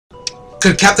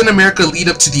Could Captain America lead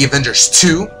up to the Avengers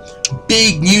 2?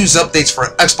 Big news updates for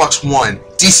Xbox One,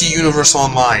 DC Universe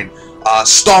Online,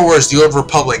 Star Wars The Old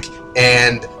Republic,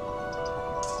 and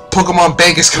Pokemon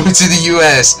Bank is coming to the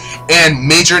US, and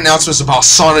major announcements about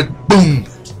Sonic Boom.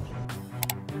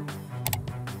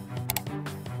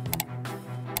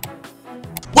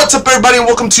 What's up, everybody, and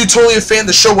welcome to Totally a Fan,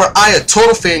 the show where I, a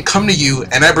total fan, come to you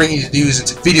and I bring you the news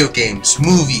into video games,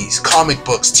 movies, comic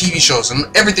books, TV shows, and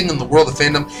everything in the world of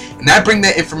fandom, and I bring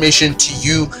that information to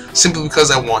you simply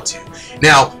because I want to.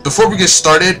 Now, before we get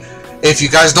started, if you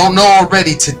guys don't know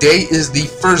already, today is the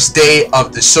first day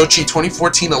of the Sochi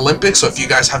 2014 Olympics, so if you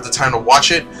guys have the time to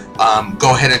watch it,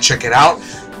 go ahead and check it out,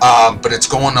 but it's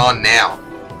going on now.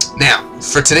 Now,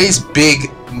 for today's big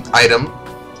item,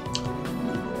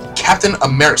 Captain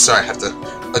America, sorry, I have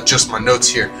to adjust my notes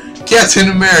here. Captain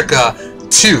America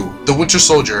 2, The Winter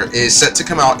Soldier, is set to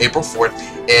come out April 4th,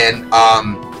 and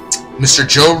Mr.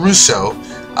 Joe Russo,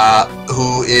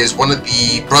 who is one of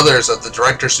the brothers of the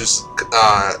directors who's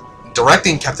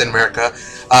directing Captain America,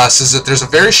 says that there's a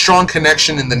very strong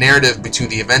connection in the narrative between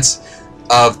the events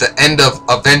of the end of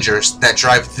Avengers that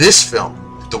drive this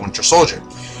film, The Winter Soldier.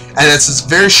 And it's this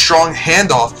very strong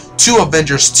handoff to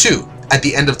Avengers 2 at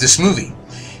the end of this movie.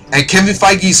 And Kevin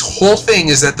Feige's whole thing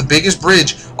is that the biggest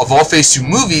bridge of all Phase 2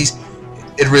 movies,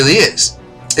 it really is.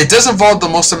 It does involve the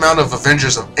most amount of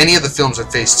Avengers of any of the films in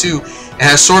Phase 2, and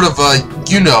has sort of a,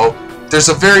 there's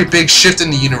a very big shift in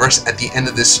the universe at the end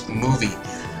of this movie.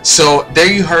 So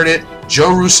there you heard it.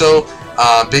 Joe Russo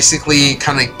basically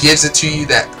kind of gives it to you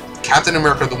that Captain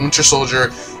America, the Winter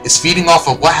Soldier, is feeding off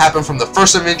of what happened from the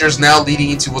first Avengers, now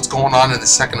leading into what's going on in the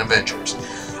second Avengers.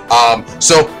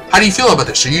 So, how do you feel about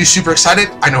this? Are you super excited?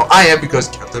 I know I am, because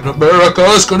Captain America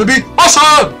is going to be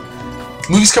awesome!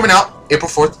 Movie's coming out April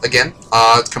 4th, again.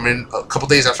 It's coming in a couple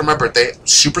days after my birthday.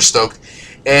 Super stoked.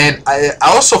 And I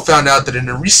also found out that in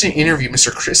a recent interview,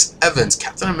 Mr. Chris Evans,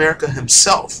 Captain America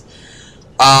himself,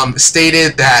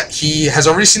 stated that he has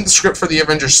already seen the script for the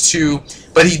Avengers 2,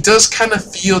 but he does kind of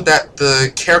feel that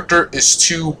the character is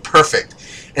too perfect,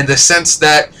 in the sense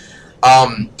that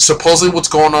supposedly what's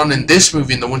going on in this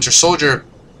movie, in The Winter Soldier,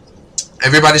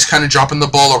 everybody's kind of dropping the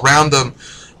ball around them,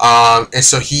 and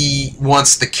so he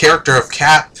wants the character of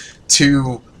Cap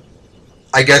to,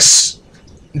 I guess,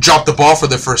 drop the ball for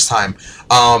the first time.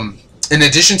 In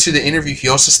addition to the interview, he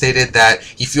also stated that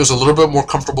he feels a little bit more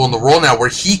comfortable in the role now, where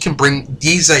he can bring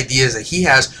these ideas that he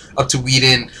has up to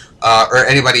Whedon or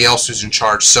anybody else who's in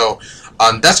charge. So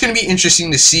that's going to be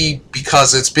interesting to see,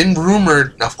 because it's been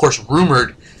rumored, of course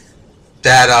rumored,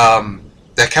 that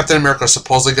that Captain America is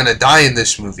supposedly going to die in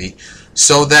this movie.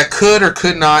 So that could or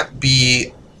could not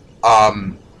be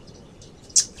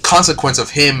consequence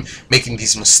of him making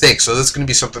these mistakes. So that's going to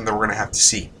be something that we're going to have to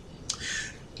see.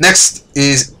 Next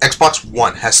is Xbox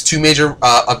One. Has two major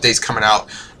updates coming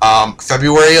out,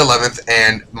 February 11th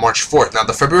and March 4th. Now,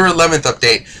 the February 11th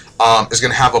update is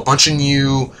going to have a bunch of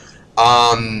new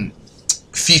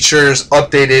features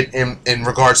updated in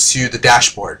regards to the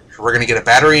dashboard. We're going to get a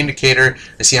battery indicator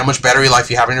to see how much battery life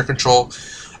you have in your control.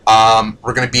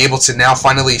 We're going to be able to now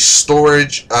finally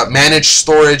manage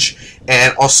storage,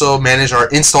 and also manage our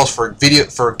installs for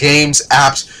games,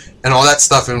 apps, and all that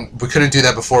stuff. And we couldn't do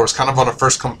that before. It was kind of on a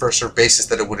first come first served basis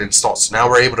that it would install. So now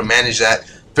we're able to manage that,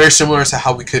 very similar to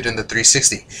how we could in the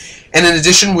 360. And in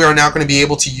addition, we are now going to be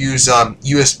able to use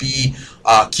USB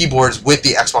keyboards with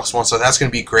the Xbox One, so that's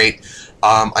going to be great.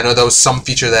 I know that was some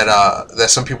feature that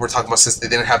some people were talking about, since they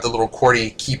didn't have the little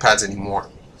QWERTY keypads anymore.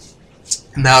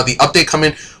 Now, the update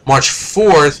coming March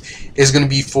 4th is going to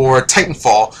be for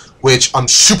Titanfall, which I'm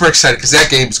super excited, because that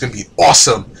game is going to be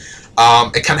awesome.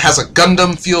 It kind of has a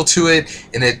Gundam feel to it,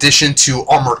 in addition to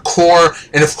Armored Core,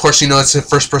 and of course, it's a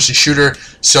first-person shooter,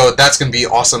 so that's going to be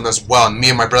awesome as well, and me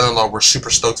and my brother-in-law were super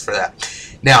stoked for that.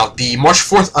 Now, the March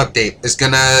 4th update is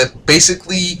going to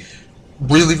basically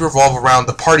really revolve around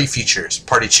the party features,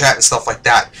 party chat and stuff like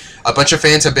that. A bunch of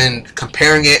fans have been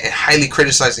comparing it and highly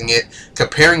criticizing it,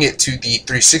 comparing it to the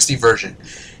 360 version.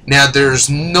 Now, there's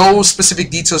no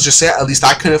specific details just yet. At least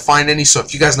I couldn't find any. So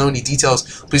if you guys know any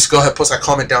details, please go ahead, post that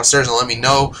comment downstairs and let me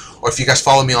know. Or if you guys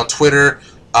follow me on Twitter,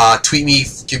 tweet me,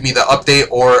 give me the update,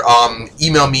 or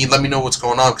email me, let me know what's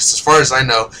going on. Because as far as I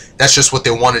know, that's just what they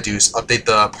want to do, is update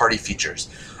the party features.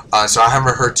 So I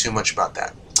haven't heard too much about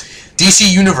that.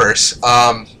 DC Universe.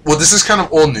 Well, this is kind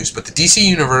of old news, but the DC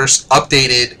Universe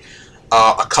updated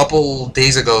a couple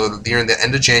days ago, during the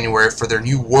end of January, for their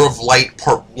new War of Light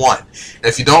Part 1. And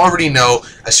if you don't already know,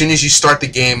 as soon as you start the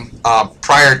game,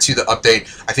 prior to the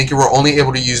update, I think you were only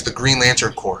able to use the Green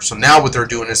Lantern Corps. So now what they're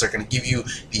doing is they're going to give you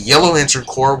the Yellow Lantern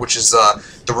Corps, which is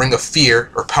the Ring of Fear,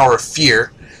 or Power of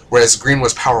Fear, whereas green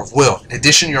was power of will. In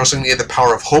addition, you're also going to get the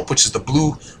power of hope, which is the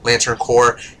blue lantern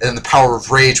core, and then the power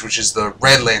of rage, which is the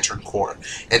red lantern core.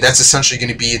 And that's essentially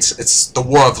going to be it's the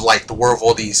war of light, the war of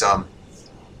all these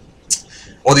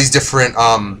different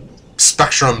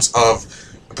spectrums of,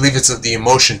 I believe it's of the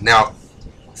emotion. Now,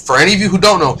 for any of you who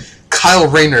don't know, Kyle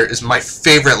Rayner is my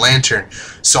favorite lantern,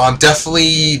 so I'm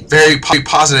definitely very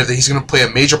positive that he's going to play a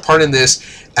major part in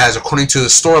this, as according to the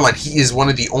storyline, he is one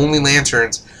of the only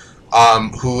lanterns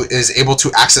who is able to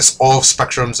access all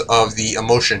spectrums of the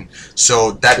emotion.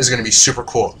 So that is going to be super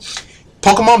cool.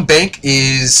 Pokemon Bank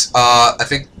is, I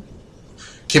think,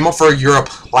 came up for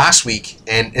Europe last week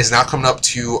and is now coming up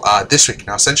to this week.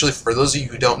 Now, essentially, for those of you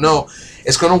who don't know,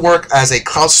 it's going to work as a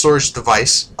cloud storage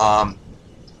device.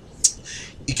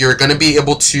 You're going to be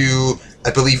able to,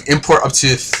 I believe, import up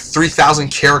to 3,000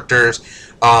 characters,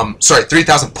 3,000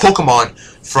 Pokemon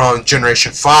from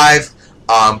Generation 5,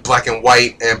 Black and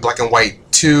White, and Black and White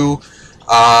 2,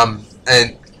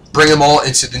 and bring them all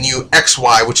into the new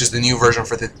XY, which is the new version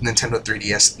for the Nintendo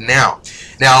 3DS now.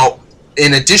 Now,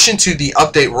 in addition to the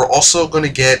update, we're also going to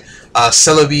get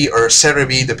Celebi or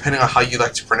Cerebi, depending on how you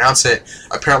like to pronounce it.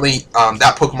 Apparently,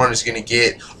 that Pokemon is going to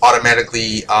get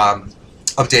automatically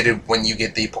updated when you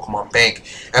get the Pokemon Bank.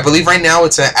 I believe right now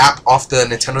it's an app off the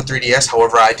Nintendo 3DS.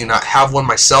 However, I do not have one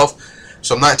myself,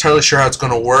 so I'm not entirely sure how it's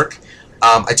going to work.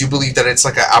 I do believe that it's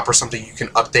like an app or something you can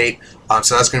update,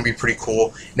 so that's going to be pretty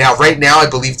cool. Now, right now, I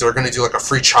believe they're going to do like a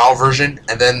free trial version,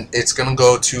 and then it's going to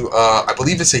go to, I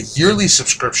believe it's a yearly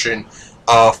subscription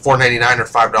of $4.99 or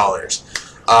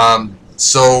 $5.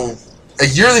 So a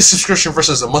yearly subscription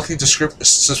versus a monthly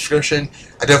subscription,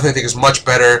 I definitely think is much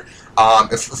better.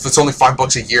 If it's only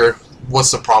 $5 a year,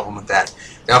 what's the problem with that?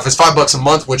 Now, if it's $5 a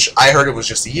month, which I heard it was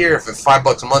just a year, if it's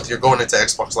 $5 a month, you're going into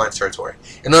Xbox Live territory.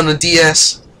 And on the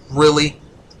DS, really?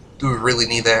 Do we really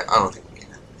need that? I don't think we need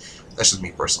that. That's just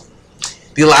me personally.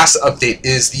 The last update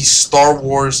is the Star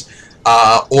Wars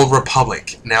Old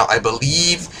Republic. Now, I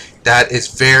believe that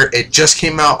it just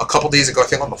came out a couple days ago, I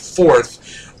think on the 4th.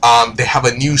 They have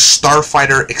a new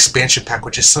Starfighter expansion pack,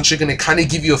 which is essentially going to kind of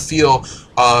give you a feel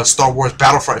of Star Wars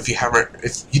Battlefront if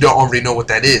you don't already know what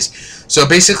that is. So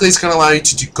basically, it's going to allow you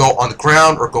to go on the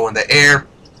ground or go in the air.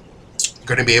 You're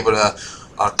going to be able to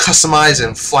customize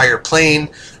and fly your plane,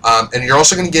 and you're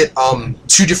also going to get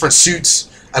 2 different suits.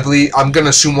 I believe I'm going to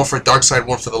assume one for the dark side,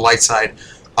 one for the light side.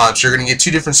 So you're going to get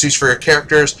 2 different suits for your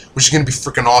characters, which is going to be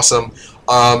freaking awesome.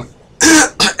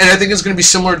 And I think it's going to be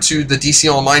similar to the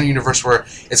DC Online universe, where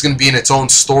it's going to be in its own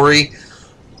story.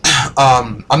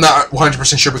 I'm not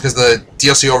 100% sure because the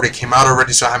DLC already came out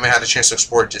already, so I haven't had a chance to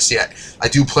explore it just yet. I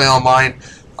do play online,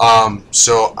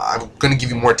 so I'm going to give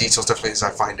you more details definitely as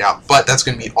I find out. But that's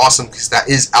going to be awesome because that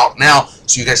is out now,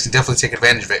 so you guys can definitely take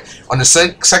advantage of it. On the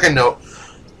second note,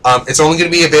 it's only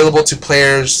going to be available to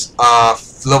players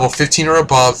level 15 or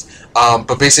above.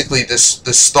 But basically, the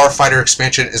Starfighter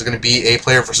expansion is going to be a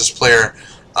player versus player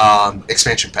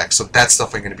expansion pack, so that's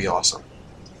definitely going to be awesome.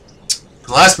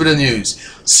 The last bit of news: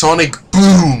 Sonic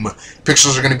Boom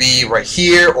pictures are going to be right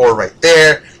here or right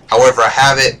there. However, I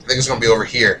have it. I think it's going to be over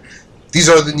here. These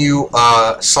are the new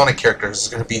Sonic characters. It's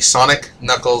going to be Sonic,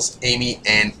 Knuckles, Amy,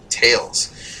 and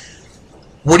Tails.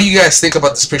 What do you guys think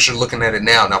about this picture looking at it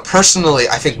now? Now, personally,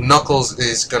 I think Knuckles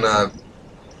is going to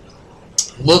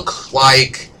look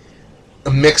like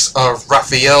a mix of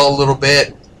Raphael a little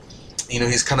bit. You know,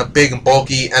 he's kind of big and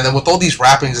bulky, and then with all these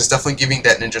wrappings, it's definitely giving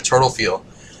that Ninja Turtle feel.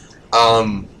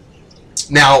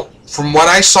 Now, from what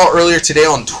I saw earlier today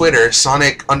on Twitter,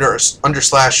 Sonic underscore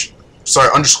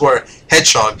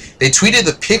Hedgehog, they tweeted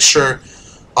the picture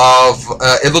of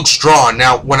it looks drawn.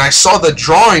 Now, when I saw the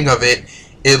drawing of it,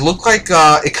 it looked like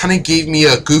it kind of gave me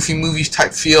a Goofy movie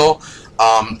type feel,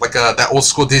 like that old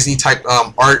school Disney type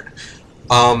art.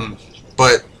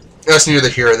 But that's neither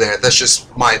here or there. That's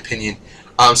just my opinion.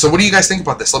 So what do you guys think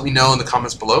about this? Let me know in the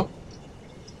comments below.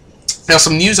 Now,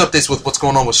 some news updates with what's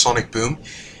going on with Sonic Boom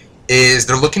is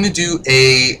they're looking to do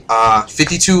a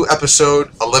 52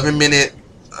 episode, 11-minute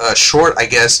short, I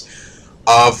guess,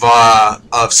 of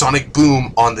Sonic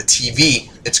Boom on the TV.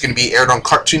 It's going to be aired on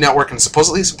Cartoon Network, and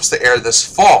supposedly it's supposed to air this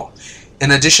fall.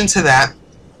 In addition to that,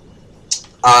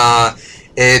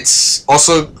 it's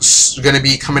also going to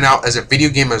be coming out as a video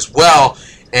game as well,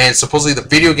 and supposedly the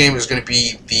video game is going to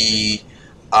be the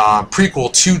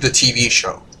prequel to the TV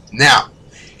show. Now,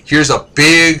 here's a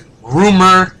big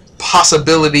rumor,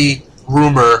 possibility,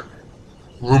 rumor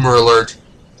alert.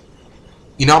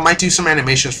 You know, I might do some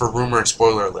animations for rumor and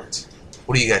spoiler alerts.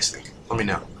 What do you guys think? Let me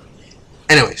know.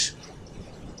 Anyways,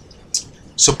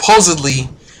 supposedly,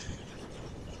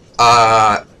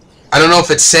 I don't know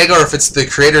if it's Sega or if it's the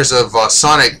creators of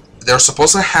Sonic, they're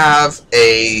supposed to have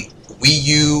a Wii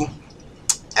U,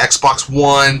 Xbox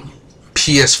One,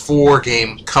 PS4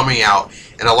 game coming out,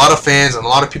 and a lot of fans and a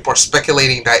lot of people are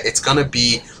speculating that it's going to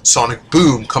be Sonic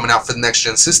Boom coming out for the next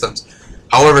gen systems.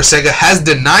 However, Sega has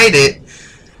denied it.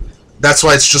 That's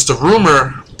why it's just a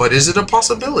rumor, but is it a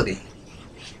possibility?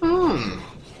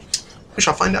 We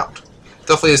shall find out.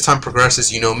 Definitely as time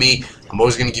progresses, you know me, I'm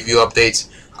always going to give you updates,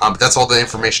 but that's all the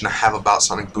information I have about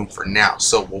Sonic Boom for now,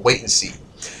 so we'll wait and see.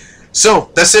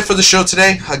 So, that's it for the show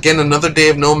today. Again, another day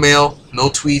of no mail, no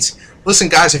tweets. Listen,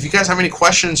 guys, if you guys have any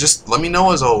questions, just let me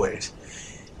know as always.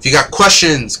 If you got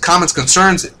questions, comments,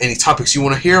 concerns, any topics you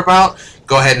want to hear about,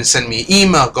 go ahead and send me an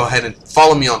email. Go ahead and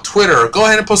follow me on Twitter, or go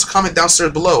ahead and post a comment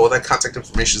downstairs below. All that contact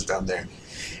information is down there.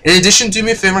 In addition, do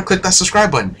me a favor and click that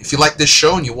subscribe button. If you like this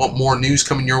show and you want more news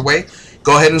coming your way,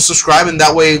 go ahead and subscribe, and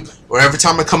that way, every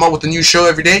time I come out with a new show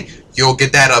every day, you'll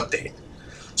get that update.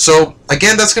 So,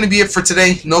 again, that's going to be it for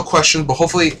today. No questions, but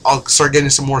hopefully I'll start getting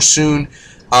some more soon.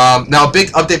 Now, a big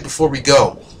update before we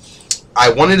go. I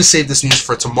wanted to save this news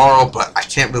for tomorrow, but I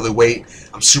can't really wait.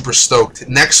 I'm super stoked.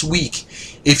 Next week,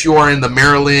 if you are in the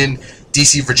Maryland,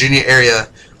 DC, Virginia area,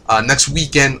 next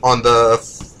weekend on the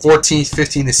 14th,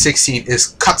 15th, and 16th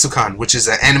is KatsuCon, which is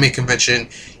an anime convention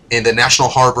in the National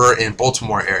Harbor in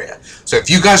Baltimore area. So if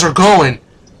you guys are going,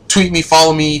 tweet me,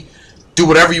 follow me, do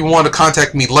whatever you want to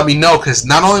contact me. Let me know, because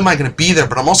not only am I going to be there,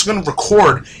 but I'm also going to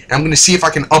record, and I'm going to see if I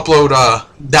can upload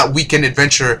that weekend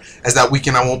adventure, as that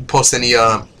weekend I won't post any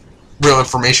real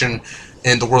information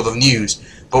in the world of news.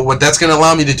 But what that's going to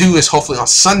allow me to do is hopefully on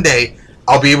Sunday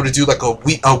I'll be able to do like a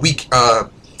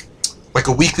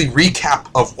weekly recap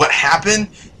of what happened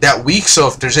that week. So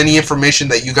if there's any information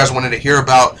that you guys wanted to hear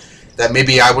about that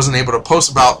maybe I wasn't able to post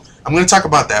about, I'm going to talk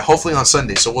about that hopefully on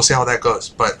Sunday. So we'll see how that goes.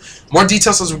 But more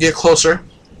details as we get closer.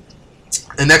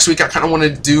 And next week I kind of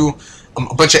wanted to do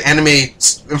a bunch of anime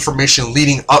information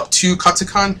leading up to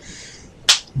KatsuCon.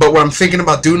 But what I'm thinking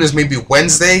about doing is maybe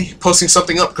Wednesday posting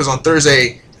something up, because on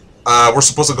Thursday we're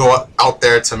supposed to go out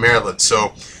there to Maryland.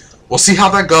 So we'll see how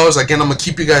that goes. Again, I'm going to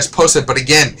keep you guys posted. But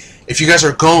again, if you guys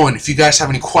are going, if you guys have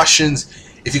any questions,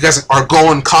 if you guys are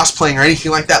going cosplaying or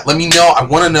anything like that, let me know. I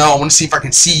want to know. I want to see if I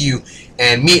can see you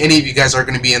and meet any of you guys are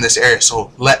going to be in this area.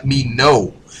 So let me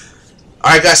know.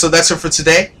 Alright guys, so that's it for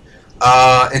today.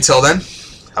 Until then,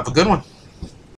 have a good one.